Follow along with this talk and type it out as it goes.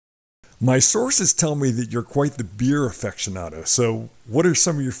My sources tell me that you're quite the beer aficionado. So what are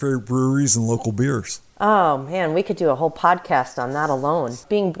some of your favorite breweries and local beers? Oh man, we could do a whole podcast on that alone.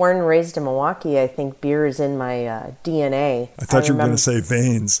 Being born and raised in Milwaukee, I think beer is in my DNA. I thought you were going to say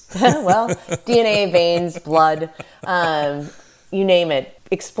veins. Well, DNA, veins, blood, you name it.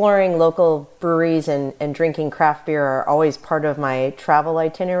 Exploring local breweries and drinking craft beer are always part of my travel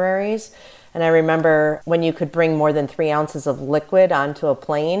itineraries. And I remember when you could bring more than 3 ounces of liquid onto a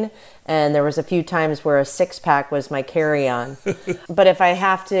plane, and there was a few times where a 6-pack was my carry-on. But if I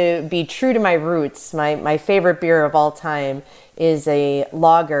have to be true to my roots, my favorite beer of all time is a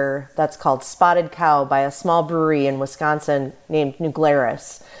lager that's called Spotted Cow by a small brewery in Wisconsin named New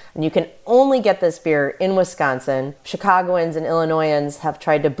Glarus. And you can only get this beer in Wisconsin. Chicagoans and Illinoisans have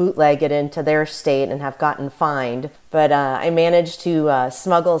tried to bootleg it into their state and have gotten fined. But I managed to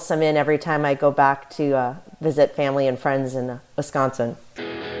smuggle some in every time I go back to visit family and friends in Wisconsin.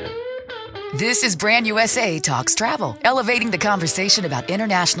 This is Brand USA Talks Travel, elevating the conversation about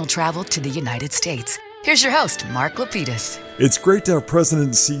international travel to the United States. Here's your host, Mark Lapidus. It's great to have President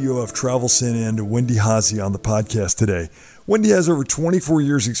and CEO of Travel Santa Ana, Wendy Hasse, on the podcast today. Wendy has over 24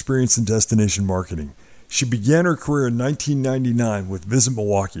 years' experience in destination marketing. She began her career in 1999 with Visit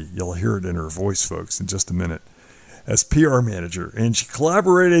Milwaukee. You'll hear it in her voice, folks, in just a minute, as PR manager. And she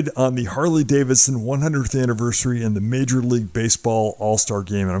collaborated on the Harley-Davidson 100th anniversary and the Major League Baseball All-Star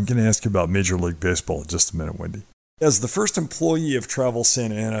Game. And I'm going to ask you about Major League Baseball in just a minute, Wendy. As the first employee of Travel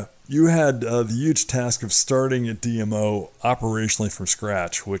Santa Ana, you had the huge task of starting at DMO operationally from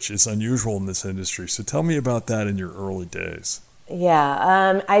scratch, which is unusual in this industry. So tell me about that in your early days.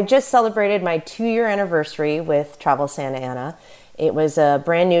 Yeah, I just celebrated my 2-year anniversary with Travel Santa Ana. It was a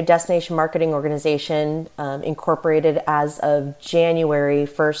brand new destination marketing organization incorporated as of January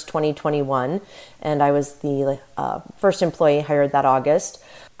 1st, 2021, and I was the first employee hired that August.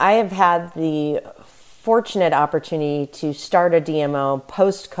 I have had the fortunate opportunity to start a DMO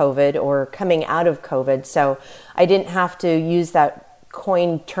post-COVID or coming out of COVID, so I didn't have to use that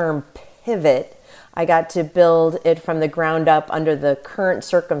coined term pivot. I got to build it from the ground up under the current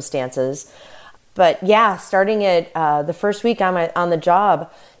circumstances. But yeah, starting it the first week on the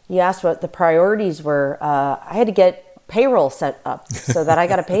job, you asked what the priorities were. I had to get payroll set up so that I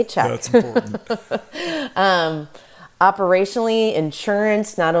got a paycheck. That's important. Operationally,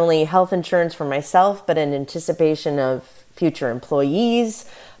 insurance, not only health insurance for myself, but in anticipation of future employees,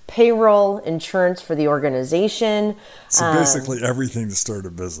 payroll, insurance for the organization. So basically everything to start a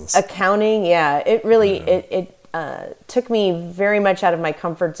business. Accounting, yeah. It really, it took me very much out of my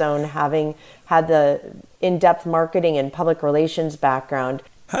comfort zone, having had the in-depth marketing and public relations background.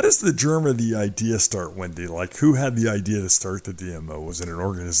 How does the germ of the idea start, Wendy? Like, who had the idea to start the DMO? Was it an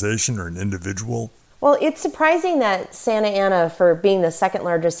organization or an individual? Well, it's surprising that Santa Ana, for being the second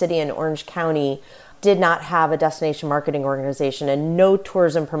largest city in Orange County, did not have a destination marketing organization and no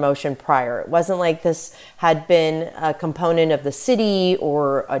tourism promotion prior. It wasn't like this had been a component of the city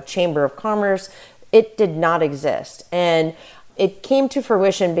or a chamber of commerce. It did not exist. And it came to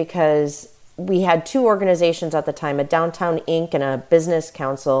fruition because we had 2 organizations at the time, a Downtown Inc. and a Business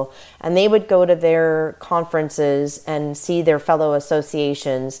Council, and they would go to their conferences and see their fellow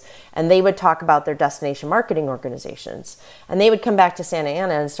associations, and they would talk about their destination marketing organizations. And they would come back to Santa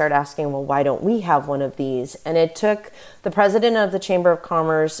Ana and start asking, well, why don't we have one of these? And it took the president of the Chamber of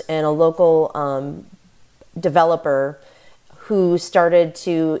Commerce and a local developer who started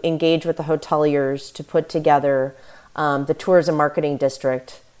to engage with the hoteliers to put together the tourism marketing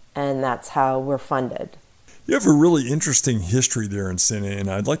district, and that's how we're funded. You have a really interesting history there in Santa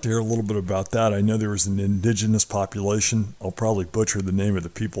Ana. I'd like to hear a little bit about that. I know there was an indigenous population. I'll probably butcher the name of the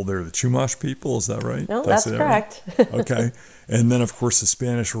people there, the Chumash people. Is that right? No, that's correct. Right? Okay. And then, of course, the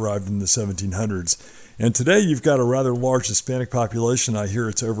Spanish arrived in the 1700s. And today you've got a rather large Hispanic population. I hear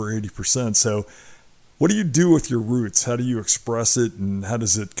it's over 80%. So what do you do with your roots? How do you express it? And how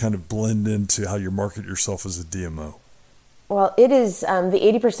does it kind of blend into how you market yourself as a DMO? Well, it is, the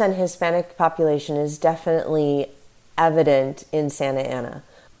 80% Hispanic population is definitely evident in Santa Ana.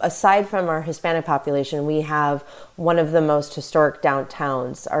 Aside from our Hispanic population, we have one of the most historic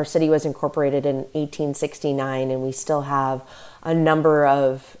downtowns. Our city was incorporated in 1869, and we still have a number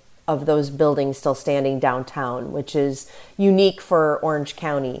of those buildings still standing downtown, which is unique for Orange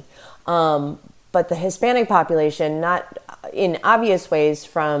County. But the Hispanic population, not in obvious ways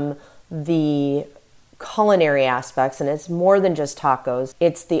from the culinary aspects, and it's more than just tacos.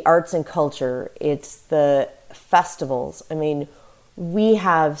 It's the arts and culture. It's the festivals. I mean, we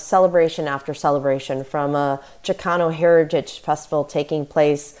have celebration after celebration, from a Chicano Heritage Festival taking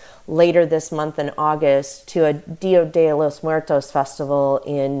place later this month in August, to a Dia de los Muertos Festival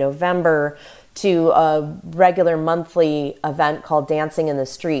in November, to a regular monthly event called Dancing in the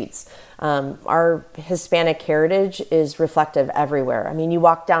Streets. Our Hispanic heritage is reflective everywhere. I mean, you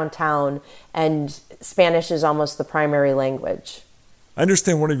walk downtown and Spanish is almost the primary language. I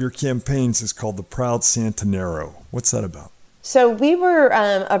understand one of your campaigns is called the Proud Santanero. What's that about? So we were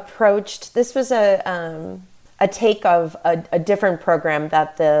approached. This was a take of a different program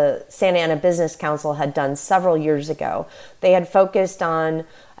that the Santa Ana Business Council had done several years ago. They had focused on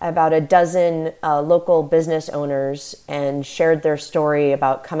about a dozen local business owners and shared their story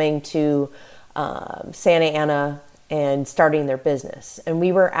about coming to Santa Ana and starting their business. And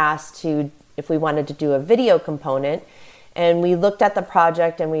we were asked if we wanted to do a video component. And we looked at the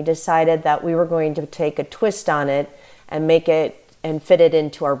project and we decided that we were going to take a twist on it and make it and fit it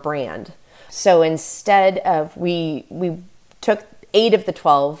into our brand. So instead of, we took 8 of the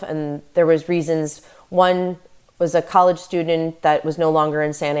 12, and there was reasons. One was a college student that was no longer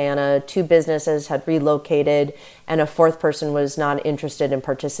in Santa Ana, 2 businesses had relocated, and a 4th person was not interested in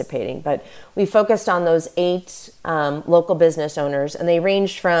participating. But we focused on those 8 local business owners, and they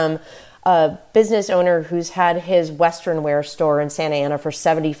ranged from a business owner who's had his Western wear store in Santa Ana for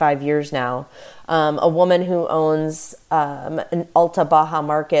 75 years now, a woman who owns an Alta Baja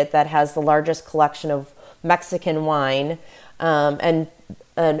market that has the largest collection of Mexican wine, and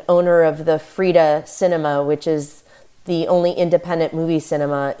an owner of the Frida Cinema, which is the only independent movie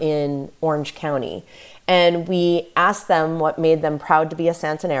cinema in Orange County. And we asked them what made them proud to be a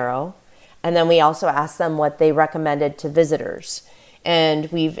Santanero, and then we also asked them what they recommended to visitors.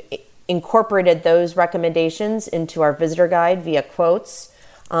 And we've incorporated those recommendations into our visitor guide via quotes.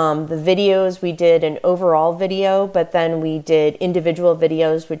 The videos, we did an overall video, but then we did individual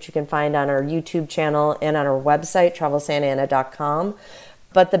videos, which you can find on our YouTube channel and on our website, travelsantana.com.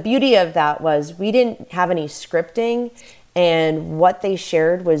 But the beauty of that was we didn't have any scripting, and what they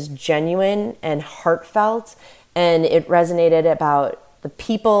shared was genuine and heartfelt, and it resonated about the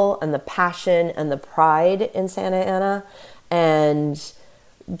people and the passion and the pride in Santa Ana. And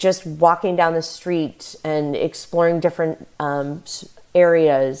just walking down the street and exploring different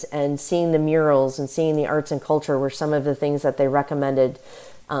areas and seeing the murals and seeing the arts and culture were some of the things that they recommended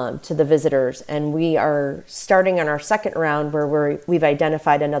to the visitors. And we are starting on our second round where we've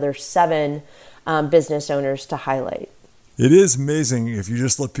identified another 7 business owners to highlight. It is amazing if you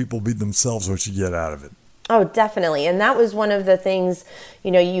just let people be themselves what you get out of it. Oh, definitely. And that was one of the things,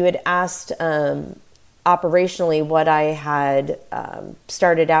 you had asked operationally what I had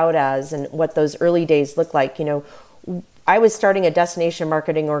started out as and what those early days looked like. I was starting a destination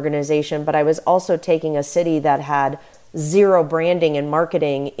marketing organization, but I was also taking a city that had 0 branding and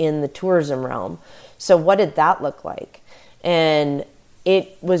marketing in the tourism realm. So what did that look like? And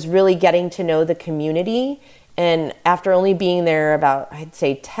it was really getting to know the community. And after only being there about, I'd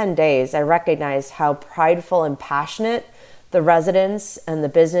say 10 days, I recognized how prideful and passionate the residents and the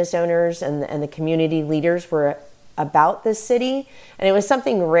business owners and the community leaders were about this city. And it was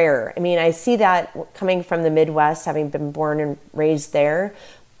something rare. I mean, I see that coming from the Midwest, having been born and raised there,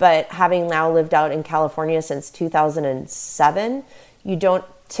 but having now lived out in California since 2007, you don't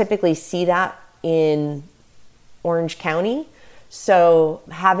typically see that in Orange County. So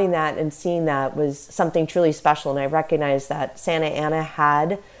having that and seeing that was something truly special. And I recognized that Santa Ana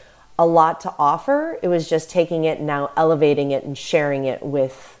had a lot to offer. It was just taking it and now elevating it and sharing it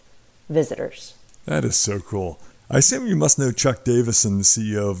with visitors. That is so cool. I assume you must know Chuck Davison, the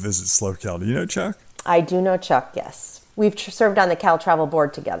CEO of Visit SlowCal. Do you know Chuck? I do know Chuck, yes. We've served on the Cal Travel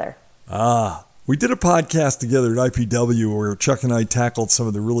Board together. We did a podcast together at IPW where Chuck and I tackled some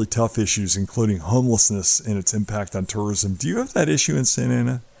of the really tough issues, including homelessness and its impact on tourism. Do you have that issue in Santa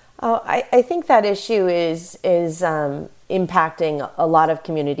Ana? Oh, I think that issue is impacting a lot of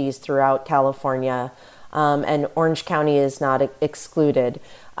communities throughout California, and Orange County is not excluded.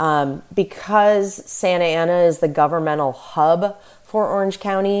 Because Santa Ana is the governmental hub for Orange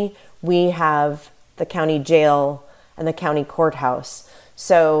County, we have the county jail and the county courthouse.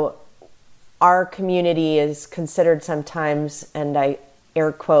 So our community is considered sometimes, and I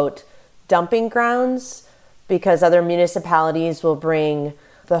air quote, dumping grounds, because other municipalities will bring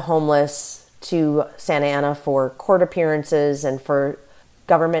the homeless to Santa Ana for court appearances and for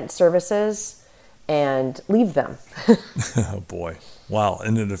government services and leave them. Oh boy. Wow.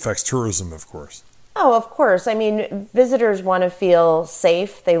 And it affects tourism, of course. Oh, of course. I mean, visitors want to feel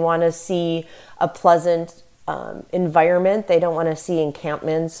safe. They want to see a pleasant environment. They don't want to see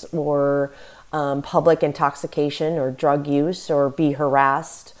encampments or public intoxication or drug use or be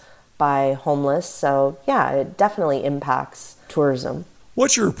harassed by homeless. So yeah, it definitely impacts tourism.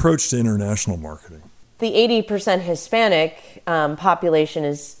 What's your approach to international marketing? The 80% Hispanic population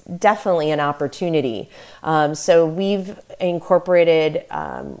is definitely an opportunity. So we've incorporated,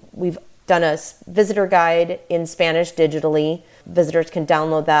 we've done a visitor guide in Spanish digitally. Visitors can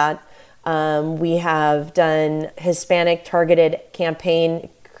download that. We have done Hispanic targeted campaign.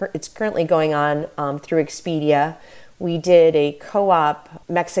 It's currently going on through Expedia. We did a co-op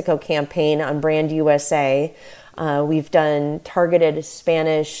Mexico campaign on Brand USA. We've done targeted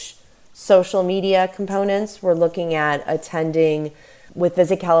Spanish social media components. We're looking at attending with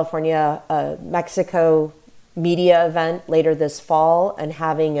Visit California a Mexico media event later this fall and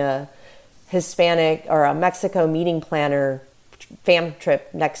having a Hispanic or a Mexico meeting planner fam trip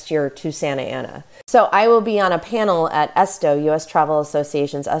next year to Santa Ana. So I will be on a panel at ESTO, U.S. Travel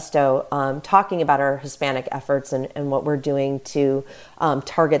Association's ESTO, talking about our Hispanic efforts and what we're doing to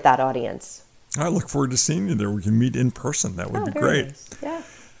target that audience. I look forward to seeing you there. We can meet in person. That would be great. Nice. Yeah.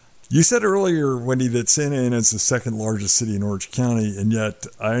 You said earlier, Wendy, that Santa Ana is the second largest city in Orange County, and yet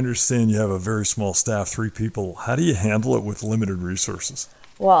I understand you have a very small staff, 3 people. How do you handle it with limited resources?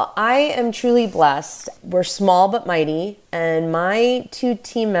 Well, I am truly blessed. We're small but mighty, and my 2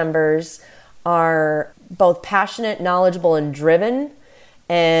 team members are both passionate, knowledgeable, and driven.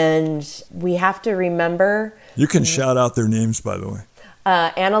 And we have to remember... You can shout out their names, by the way.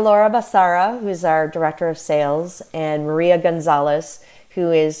 Ana Laura Basara, who is our Director of Sales, and Maria Gonzalez, who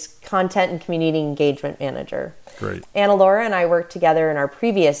is Content and Community Engagement Manager. Great. Ana Laura and I worked together in our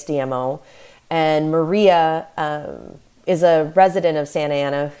previous DMO, and Maria is a resident of Santa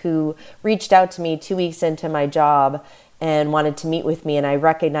Ana who reached out to me 2 weeks into my job and wanted to meet with me, and I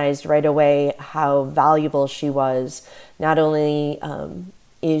recognized right away how valuable she was. Not only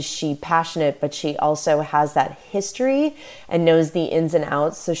is she passionate, but she also has that history and knows the ins and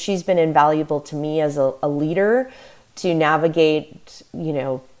outs. So she's been invaluable to me as a leader to navigate,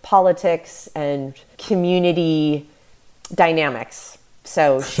 politics and community dynamics.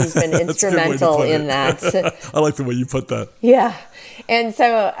 So she's been instrumental in that. I like the way you put that. Yeah. And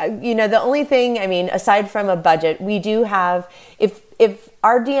so, the only thing, aside from a budget, we do have, if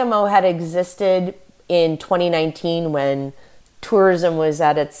our DMO had existed in 2019 when tourism was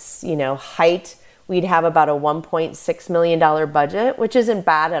at its, height, we'd have about a $1.6 million budget, which isn't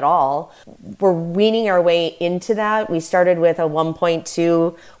bad at all. We're weaning our way into that. We started with a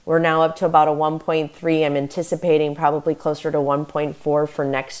 1.2. We're now up to about a 1.3. I'm anticipating probably closer to 1.4 for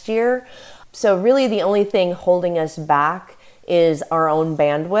next year. So really the only thing holding us back is our own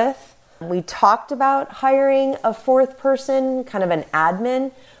bandwidth. We talked about hiring a 4th person, kind of an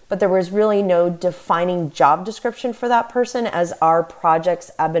admin, but there was really no defining job description for that person as our projects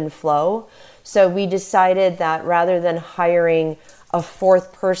ebb and flow. So we decided that rather than hiring a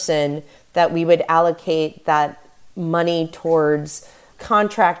 4th person, that we would allocate that money towards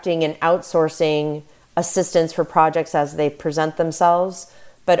contracting and outsourcing assistance for projects as they present themselves,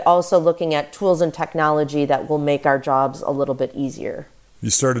 but also looking at tools and technology that will make our jobs a little bit easier. You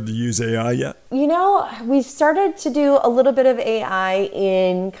started to use AI yet? We've started to do a little bit of AI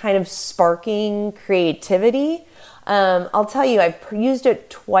in kind of sparking creativity. I'll tell you, I've used it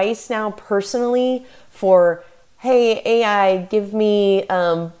twice now personally for, hey, AI, give me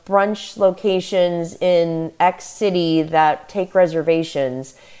brunch locations in X city that take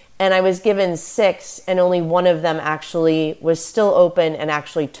reservations. And I was given 6, and only one of them actually was still open and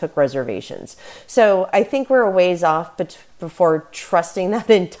actually took reservations. So I think we're a ways off before trusting that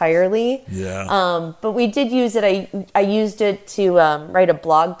entirely. Yeah. But we did use it. I used it to write a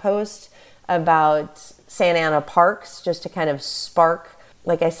blog post about Santa Ana parks, just to kind of spark,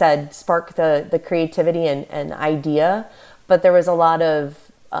 like I said, spark the creativity and idea. But there was a lot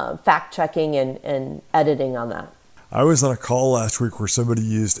of fact checking and editing on that. I was on a call last week where somebody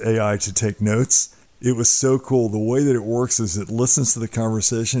used AI to take notes. It was so cool. The way that it works is it listens to the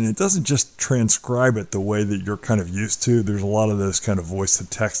conversation. It doesn't just transcribe it the way that you're kind of used to. There's a lot of those kind of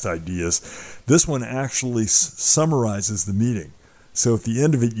voice-to-text ideas. This one actually summarizes the meeting. So at the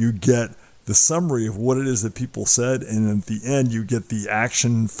end of it, you get the summary of what it is that people said, and at the end, you get the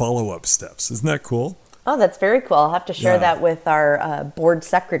action follow-up steps. Isn't that cool? Oh, that's very cool. I'll have to share that with our board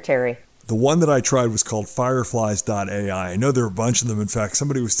secretary. The one that I tried was called fireflies.ai. I know there are a bunch of them. In fact,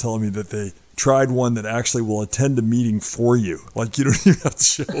 somebody was telling me that they tried one that actually will attend a meeting for you. Like you don't even have to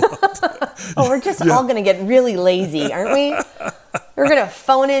show up. Oh, we're just all going to get really lazy, aren't we? We're going to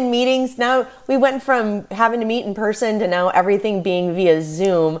phone in meetings. Now we went from having to meet in person to now everything being via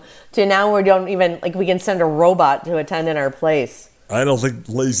Zoom to now we don't even, we can send a robot to attend in our place. I don't think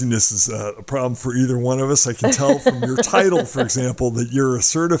laziness is a problem for either one of us. I can tell from your title, for example, that you're a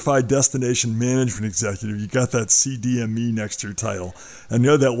certified destination management executive. You got that CDME next to your title. I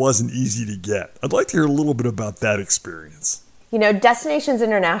know that wasn't easy to get. I'd like to hear a little bit about that experience. You know, Destinations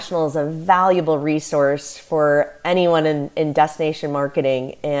International is a valuable resource for anyone in destination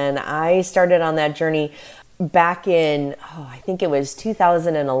marketing. And I started on that journey back in, I think it was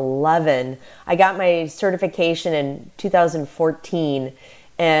 2011. I got my certification in 2014,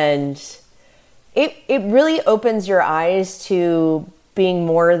 and it really opens your eyes to being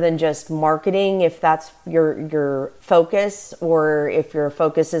more than just marketing, if that's your focus, or if your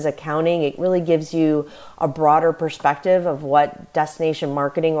focus is accounting. It really gives you a broader perspective of what destination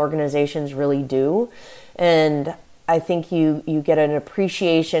marketing organizations really do. And I think you get an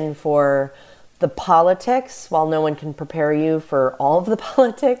appreciation for the politics. While no one can prepare you for all of the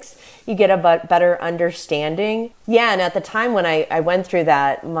politics, you get a better understanding. Yeah, and at the time when I went through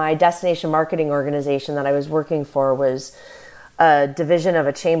that, my destination marketing organization that I was working for was a division of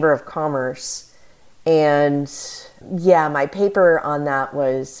a chamber of commerce. And yeah, my paper on that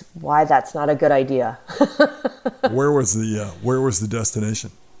was why that's not a good idea. Where was the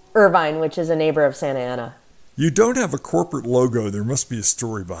destination? Irvine, which is a neighbor of Santa Ana. You don't have a corporate logo. There must be a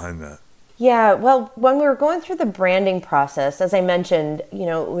story behind that. Yeah, well, when we were going through the branding process, as I mentioned, you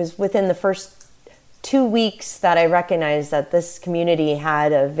know, it was within the first 2 weeks that I recognized that this community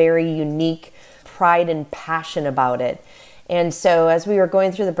had a very unique pride and passion about it. And so as we were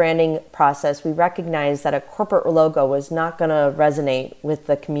going through the branding process, we recognized that a corporate logo was not going to resonate with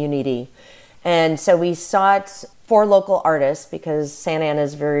the community. And so we sought 4 local artists, because Santa Ana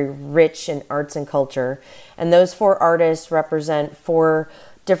is very rich in arts and culture. And those 4 artists represent 4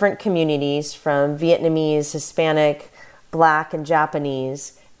 different communities, from Vietnamese, Hispanic, Black, and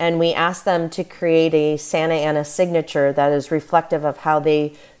Japanese. And we asked them to create a Santa Ana signature that is reflective of how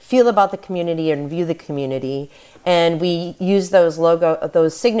they feel about the community and view the community. And we use those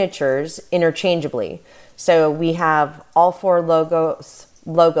signatures interchangeably. So we have all 4 logos,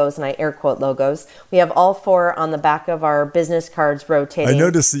 and I air quote logos. We have all 4 on the back of our business cards rotating. I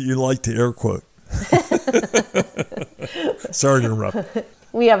noticed that you like to air quote. Sorry to interrupt.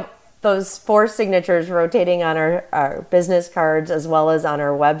 We have those 4 signatures rotating on our business cards as well as on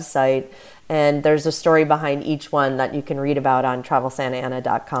our website. And there's a story behind each one that you can read about on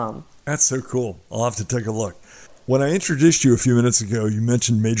travelsantaana.com. That's so cool. I'll have to take a look. When I introduced you a few minutes ago, you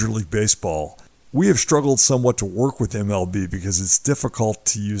mentioned Major League Baseball. We have struggled somewhat to work with MLB because it's difficult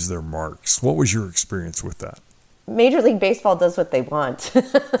to use their marks. What was your experience with that? Major League Baseball does what they want.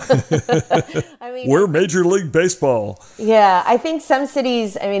 We're Major League Baseball. Yeah, I think some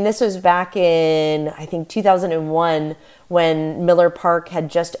cities, this was back in, 2001, when Miller Park had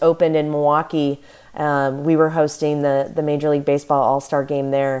just opened in Milwaukee. We were hosting the Major League Baseball All-Star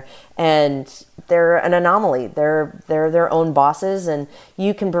game there, and they're an anomaly. They're their own bosses, and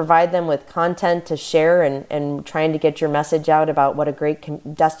you can provide them with content to share and trying to get your message out about what a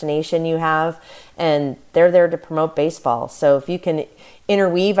great destination you have, and they're there to promote baseball. So if you can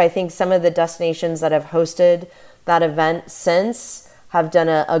interweave, I think some of the destinations that have hosted that event since have done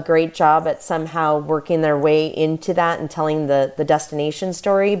a great job at somehow working their way into that and telling the destination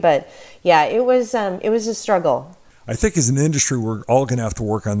story. But yeah, it was a struggle. I think as an industry, we're all going to have to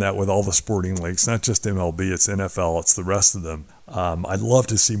work on that with all the sporting leagues, not just MLB, it's NFL, it's the rest of them. I'd love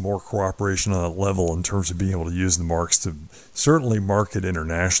to see more cooperation on that level in terms of being able to use the marks to certainly market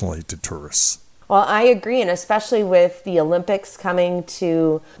internationally to tourists. Well, I agree, and especially with the Olympics coming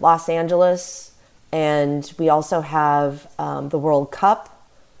to Los Angeles, and we also have the World Cup.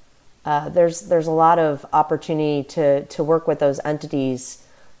 There's a lot of opportunity to work with those entities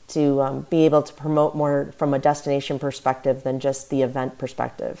to be able to promote more from a destination perspective than just the event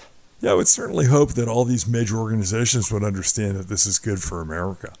perspective. Yeah, I would certainly hope that all these major organizations would understand that this is good for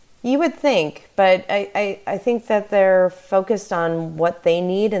America. You would think, but I think that they're focused on what they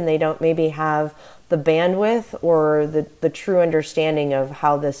need, and they don't maybe have the bandwidth or the true understanding of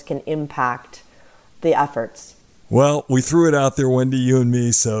how this can impact the efforts. Well, we threw it out there, Wendy, you and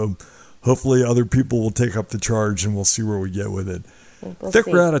me, so hopefully other people will take up the charge and we'll see where we get with it. I think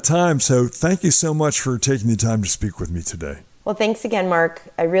we're out of time, so thank you so much for taking the time to speak with me today. Well, thanks again, Mark.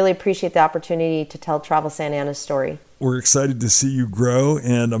 I really appreciate the opportunity to tell Travel Santa Ana's story. We're excited to see you grow,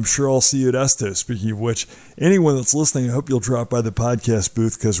 and I'm sure I'll see you at Esto. Speaking of which, anyone that's listening, I hope you'll drop by the podcast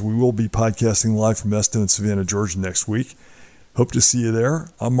booth, because we will be podcasting live from Esto in Savannah, Georgia next week. Hope to see you there.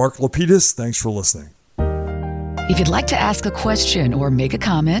 I'm Mark Lapidus. Thanks for listening. If you'd like to ask a question or make a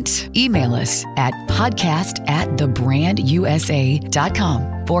comment, email us at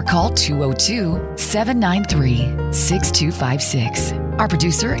podcast@thebrandusa.com or call 202-793-6256. Our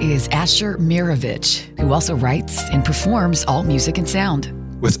producer is Asher Mirovich, who also writes and performs all music and sound.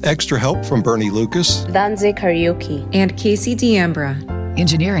 With extra help from Bernie Lucas, Danze Karaoke, and Casey D'Ambra.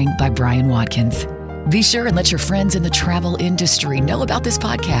 Engineering by Brian Watkins. Be sure and let your friends in the travel industry know about this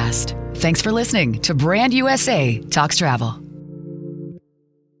podcast. Thanks for listening to Brand USA Talks Travel.